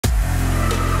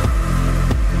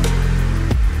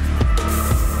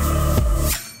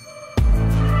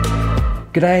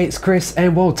G'day, it's Chris,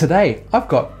 and well, today I've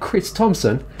got Chris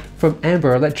Thompson from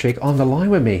Amber Electric on the line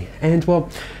with me. And well,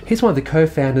 he's one of the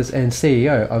co-founders and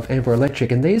CEO of Amber Electric,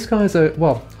 and these guys are,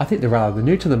 well, I think they're rather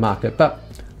new to the market, but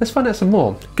let's find out some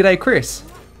more. G'day, Chris.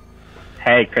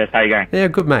 Hey, Chris, how you going? Yeah,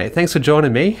 good, mate. Thanks for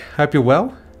joining me. Hope you're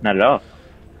well. Not at all.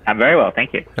 I'm very well,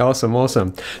 thank you. Awesome,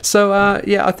 awesome. So,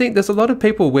 yeah, I think there's a lot of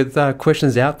people with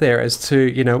questions out there as to,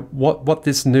 you know, what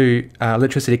this new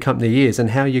electricity company is and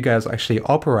how you guys actually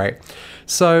operate.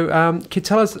 So, can you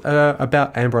tell us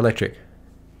about Amber Electric?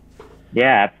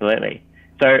 Yeah, absolutely.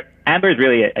 So, Amber is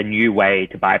really a new way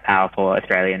to buy power for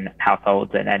Australian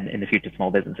households and in the future,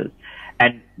 small businesses.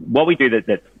 And what we do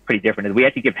that's pretty different is we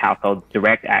actually give households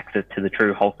direct access to the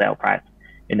true wholesale price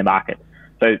in the market.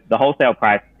 So the wholesale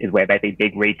price is where basically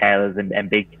big retailers and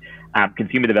big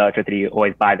consumers of electricity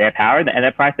always buy their power, and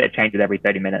their price there changes every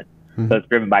 30 minutes. Mm-hmm. So it's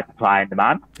driven by supply and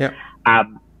demand. Yep.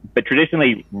 But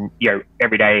traditionally,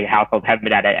 everyday households haven't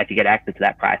been able to actually get access to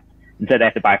that price. And so they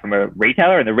have to buy from a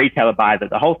retailer, and the retailer buys at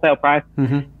the wholesale price,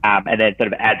 mm-hmm. And then sort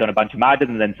of adds on a bunch of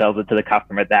margins and then sells it to the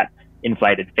customer at that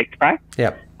inflated fixed price.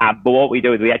 Yep. But what we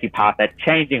do is we actually pass that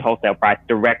changing wholesale price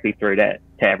directly through to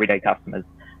everyday customers.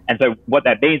 And so what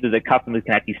that means is that customers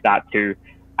can actually start to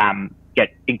get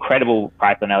incredible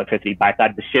price on electricity by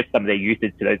starting to shift some of their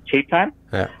usage to those cheap times.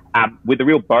 Yeah. With the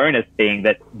real bonus being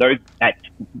that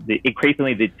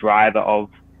increasingly the driver of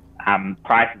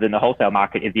prices in the wholesale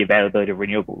market is the availability of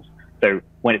renewables. So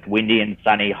when it's windy and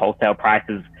sunny, wholesale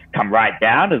prices come right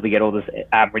down as we get all this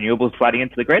renewables flooding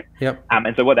into the grid. Yep.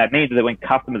 And so what that means is that when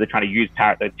customers are trying to use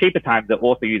power at those cheaper times, they're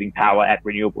also using power at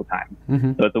renewable times.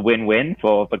 Mm-hmm. So it's a win-win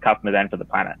for customers and for the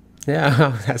planet.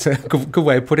 Yeah, that's a good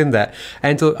way of putting that.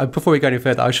 And before we go any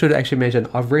further, I should actually mention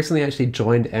I've recently actually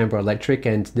joined Amber Electric,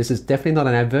 and this is definitely not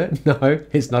an advert. No,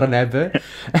 it's not an advert.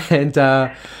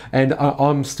 and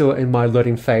I'm still in my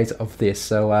learning phase of this.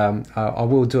 So I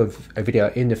will do a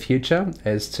video in the future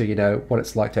as to what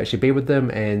it's like to actually be with them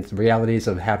and the realities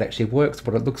of how it actually works,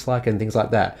 what it looks like, and things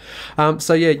like that.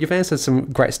 So yeah, you've answered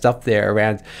some great stuff there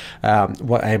around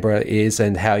what Amber is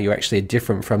and how you're actually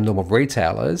different from normal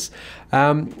retailers.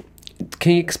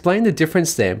 Can you explain the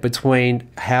difference then between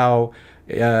how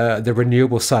the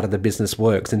renewable side of the business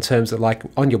works in terms of, like,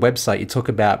 on your website you talk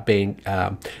about being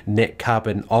net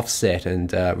carbon offset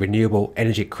and renewable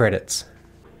energy credits?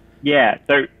 Yeah,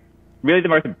 so really the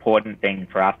most important thing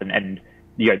for us and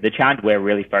the challenge we're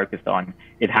really focused on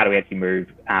is how do we actually move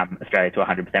Australia to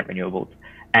 100% renewables.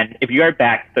 And if you go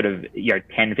back sort of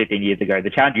 10, 15 years ago,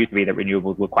 the challenge used to be that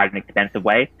renewables were quite an expensive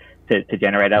way to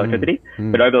generate electricity.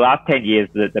 But over the last 10 years,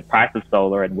 the price of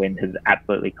solar and wind has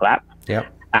absolutely collapsed, yep.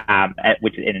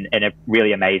 Which is in a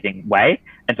really amazing way.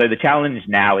 And so the challenge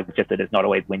now is just that it's not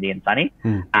always windy and sunny.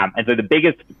 And so the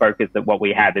biggest focus of what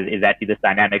we have is actually this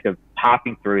dynamic of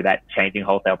passing through that changing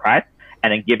wholesale price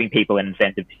and then giving people an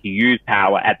incentive to use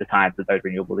power at the times that those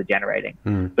renewables are generating.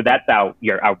 So that's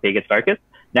our biggest focus.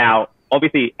 Now,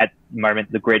 obviously, at the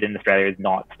moment, the grid in Australia is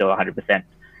not still 100%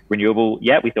 renewable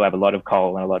yet. We still have a lot of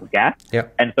coal and a lot of gas.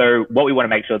 Yep. And so what we want to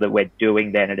make sure that we're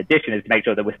doing then in addition is to make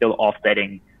sure that we're still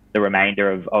offsetting the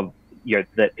remainder of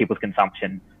people's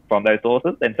consumption from those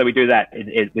sources. And so we do that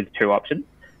with two options.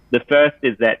 The first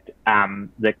is that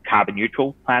the carbon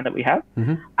neutral plan that we have,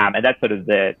 and that's sort of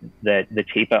the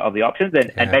cheaper of the options.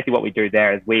 And basically what we do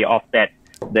there is we offset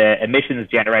the emissions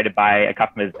generated by a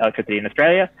customer's electricity in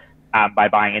Australia by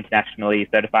buying internationally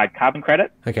certified carbon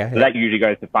credits. Okay. So that usually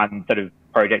goes to fund sort of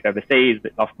projects overseas,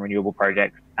 often renewable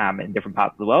projects in different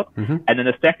parts of the world. And then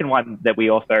the second one that we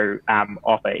also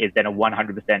offer is then a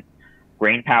 100%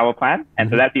 green power plan. And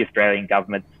so that's the Australian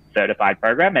government's certified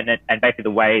program. And basically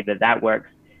the way that works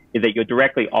is that you're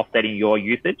directly offsetting your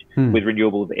usage with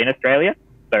renewables in Australia.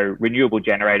 So renewable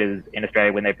generators in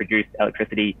Australia, when they produce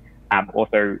electricity,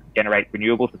 also generate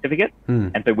renewable certificates.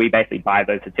 And so we basically buy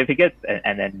those certificates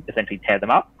and then essentially tear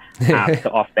them up to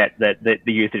offset the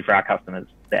usage for our customers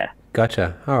there.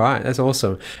 Gotcha. All right. That's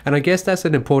awesome. And I guess that's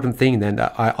an important thing then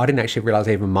that I didn't actually realize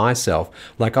even myself.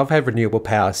 Like, I've had renewable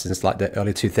power since like the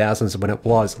early 2000s when it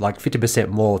was like 50%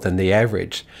 more than the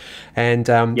average. And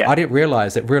I didn't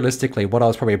realize that realistically what I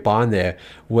was probably buying there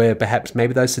were perhaps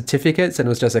maybe those certificates, and it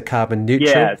was just a carbon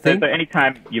neutral thing. So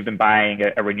anytime you've been buying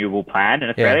a renewable plan in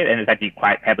Australia, and it's actually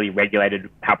quite heavily regulated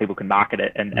how people can market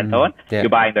it and so on, you're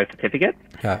buying those certificates.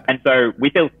 And so we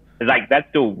feel like that's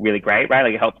still really great, right?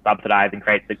 Like, it helps subsidize and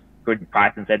creates the good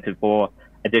price incentive for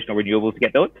additional renewables to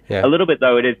get built. A little bit,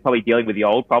 though, it is probably dealing with the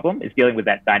old problem. It's dealing with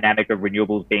that dynamic of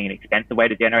renewables being an expensive way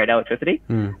to generate electricity,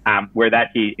 where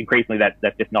actually increasingly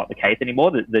that's just not the case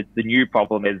anymore. The new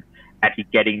problem is actually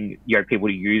getting people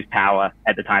to use power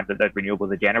at the times that those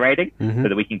renewables are generating, so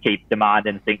that we can keep demand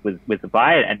in sync with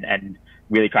supply and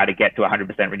really try to get to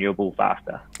 100% renewable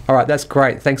faster. All right, that's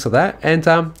great. Thanks for that.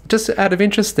 And just out of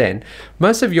interest then,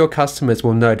 most of your customers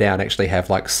will no doubt actually have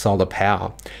like solar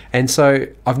power. And so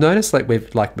I've noticed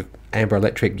with Amber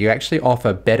Electric, you actually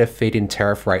offer better feed-in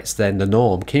tariff rates than the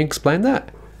norm. Can you explain that?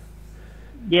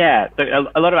 Yeah, so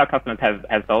a lot of our customers have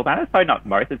solar panels, probably not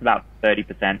most, it's about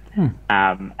 30%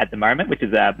 at the moment, which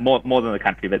is more than the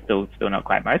country, but still not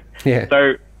quite most. Yeah.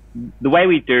 So the way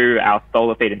we do our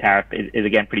solar feed-in tariff is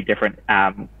again pretty different,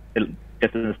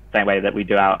 just in the same way that we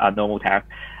do our normal tariff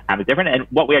is different. And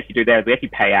what we actually do there is we actually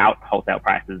pay out wholesale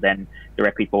prices then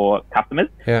directly for customers.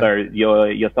 Yeah. So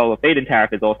your solar feed-in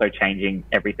tariff is also changing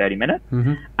every 30 minutes.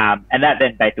 And that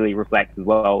then basically reflects as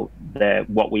well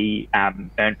what we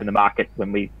earn from the market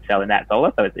when we sell in that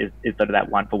solar. So it's sort of that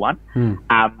one for one.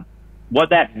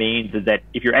 What that means is that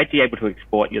if you're actually able to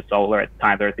export your solar at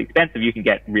times where it's expensive, you can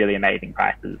get really amazing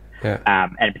prices. Yeah.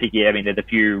 And particularly, I mean, there's a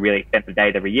few really expensive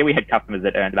days every year. We had customers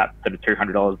that earned about sort of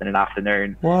 $200 in an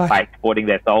afternoon by exporting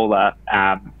their solar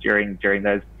during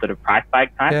those sort of price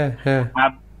spike times.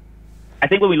 Yeah. I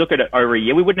think when we look at it over a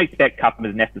year, we wouldn't expect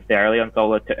customers necessarily on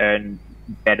solar to earn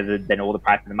better than all the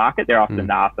prices in the market. There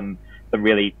often are some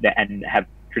really, and have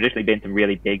traditionally been some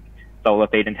really big solar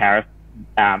feed-in tariffs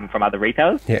from other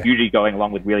retailers, usually going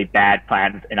along with really bad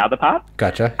plans in other parts.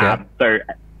 Gotcha. Yeah. So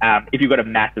if you've got a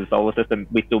massive solar system,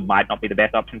 we still might not be the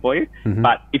best option for you.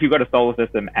 But if you've got a solar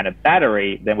system and a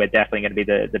battery, then we're definitely going to be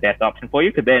the best option for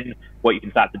you, because then what you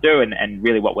can start to do, and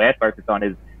really what we're focused on,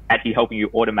 is actually helping you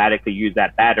automatically use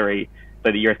that battery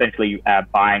so that you're essentially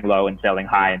buying low and selling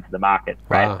high into the market,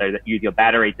 right? Wow. So that use your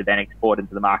battery to then export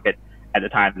into the market at the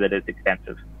times that it's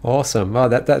expensive. Awesome. Oh,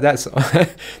 that's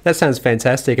that sounds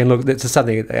fantastic. And look, this is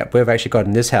something that we've actually got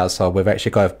in this household. We've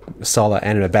actually got solar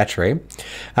and a battery.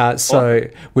 So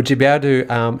would you be able to,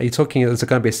 are you talking, is it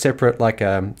going to be a separate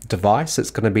device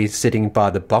that's going to be sitting by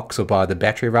the box or by the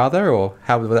battery rather, or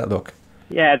how will that look?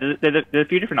 Yeah, there's a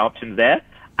few different options there.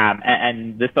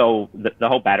 And the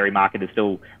whole battery market is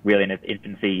still really in its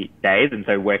infancy days, and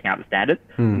so working out the standards.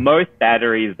 Most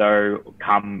batteries, though,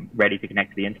 come ready to connect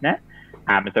to the internet.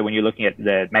 So when you're looking at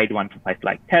the major ones from places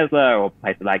like Tesla or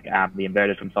places like the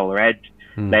inverters from Solar Edge,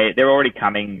 they're already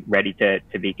coming ready to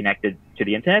be connected to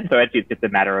the internet. So actually it's just a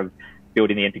matter of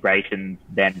building the integrations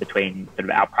then between sort of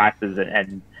our prices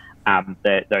and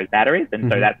those batteries. And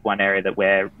so that's one area that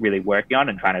we're really working on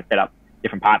and trying to set up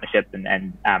different partnerships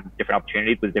and different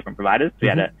opportunities with different providers to be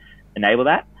able to enable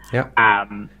that.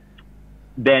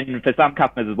 Then for some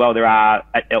customers as well, there are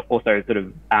also sort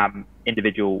of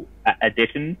individual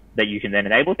additions that you can then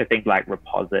enable. So things like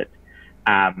Reposit,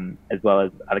 as well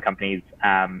as other companies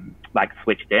like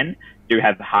Switched In, do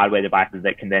have hardware devices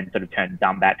that can then sort of turn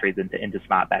dumb batteries into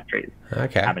smart batteries.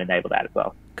 And enable that as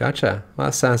well. Gotcha. Well,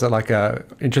 that sounds like an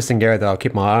interesting area that I'll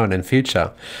keep my eye on in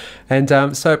future. And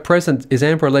so at present, is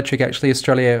Amber Electric actually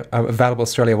available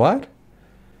Australia-wide?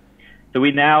 So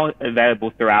we're now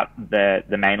available throughout the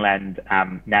mainland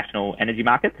national energy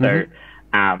market. So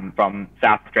from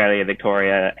South Australia,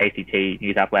 Victoria, ACT,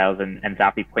 New South Wales, and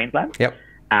Southeast Queensland.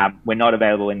 We're not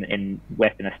available in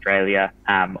Western Australia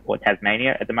or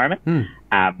Tasmania at the moment.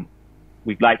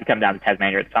 We'd like to come down to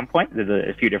Tasmania at some point. There's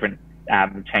a few different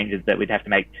changes that we'd have to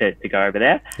make to go over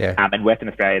there. And Western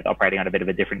Australia is operating on a bit of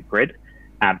a different grid.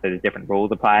 So there's different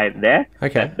rules apply there.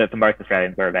 But for most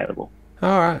Australians, we're available.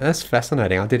 All right, that's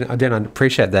fascinating. I didn't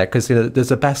appreciate that, because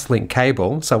there's a Basslink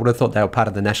cable, so I would have thought they were part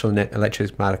of the national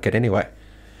electricity market anyway.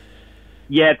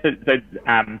 Yeah, so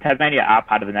Tasmania are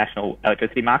part of the national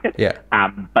electricity market.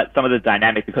 But some of the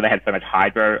dynamics, because they had so much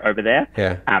hydro over there,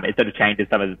 it sort of changes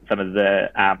some of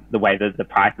the way that the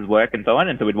prices work and so on.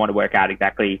 And so we'd want to work out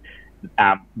exactly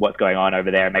what's going on over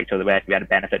there and make sure that we're actually able to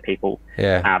benefit people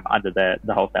under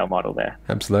the wholesale model there.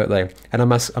 Absolutely. And I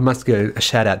must give a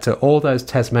shout out to all those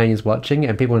Tasmanians watching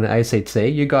and people in the ACT.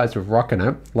 You guys are rocking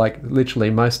it. Like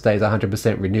literally most days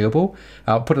 100% renewable.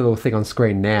 I'll put a little thing on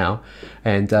screen now.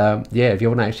 And if you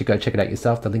want to actually go check it out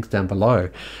yourself, the link's down below.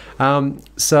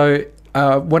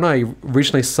 When I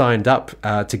originally signed up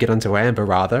to get onto Amber,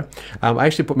 rather, I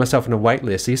actually put myself on a wait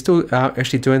list. Are you still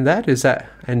actually doing that?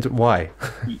 And why?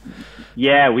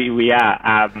 Yeah, we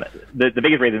are. The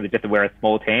biggest reason is just that we're a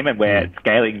small team and we're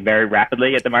scaling very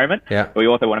rapidly at the moment. But we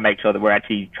also want to make sure that we're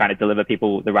actually trying to deliver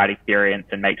people the right experience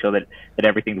and make sure that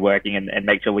everything's working and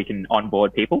make sure we can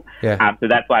onboard people. So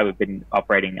that's why we've been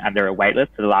operating under a wait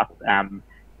list for the last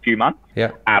few months.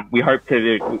 We hope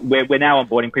we're now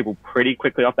onboarding people pretty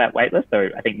quickly off that wait list. So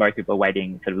I think most people are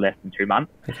waiting sort of less than 2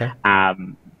 months.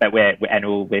 but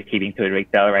we're keeping to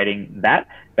accelerating that.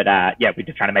 But yeah, we're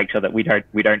just trying to make sure that we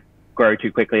don't grow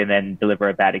too quickly and then deliver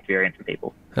a bad experience for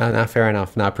people. No, fair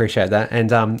enough. No, I appreciate that.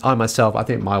 And I myself, I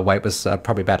think my wait was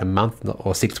probably about a month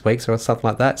or 6 weeks or something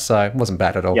like that. So it wasn't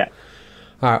bad at all. Yeah.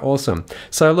 All right, awesome.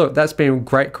 So look, that's been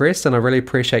great, Chris, and I really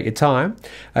appreciate your time.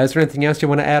 Is there anything else you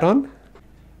want to add on?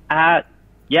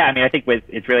 Yeah, I mean, I think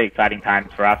it's really exciting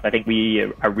times for us. I think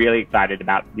we are really excited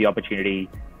about the opportunity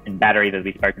in batteries, as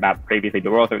we spoke about previously,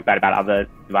 but we're also excited about other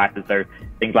devices. So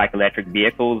things like electric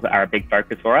vehicles are a big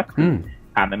focus for us. In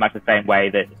much the same way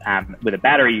that with a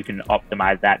battery, you can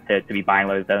optimize that to be buying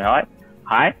loads of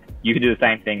high. You can do the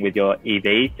same thing with your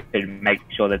EV to make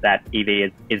sure that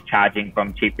EV is charging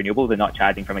from cheap renewables and not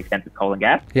charging from expensive coal and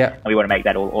gas. Yeah. And we want to make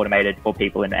that all automated for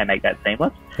people and make that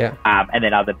seamless. Yeah. And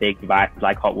then other big devices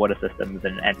like hot water systems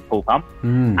and pool pumps.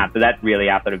 So that's really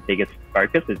our sort of biggest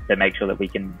focus, is to make sure that we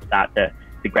can start to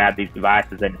grab these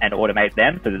devices and automate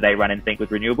them so that they run in sync with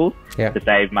renewables to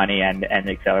save money and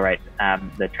accelerate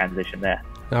the transition there.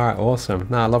 All right, awesome.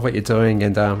 No, I love what you're doing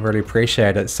and really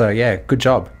appreciate it. So yeah, good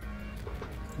job.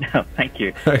 No, thank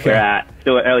you. Okay. We're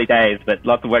still early days, but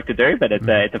lots of work to do, but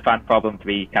it's a fun problem to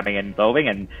be coming and solving,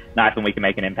 and nice when we can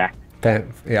make an impact.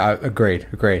 Yeah, agreed.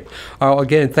 All right,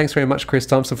 again, thanks very much, Chris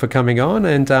Thompson, for coming on.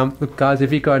 And look, guys,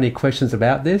 if you've got any questions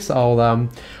about this,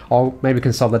 I'll maybe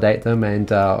consolidate them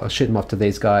and I'll shoot them off to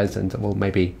these guys, and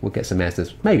we'll get some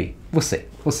answers. Maybe we'll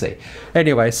see.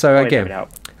 Anyway, so Always again, happy to help.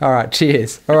 all right,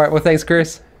 cheers. All right, well, thanks,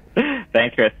 Chris.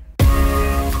 Thanks, Chris.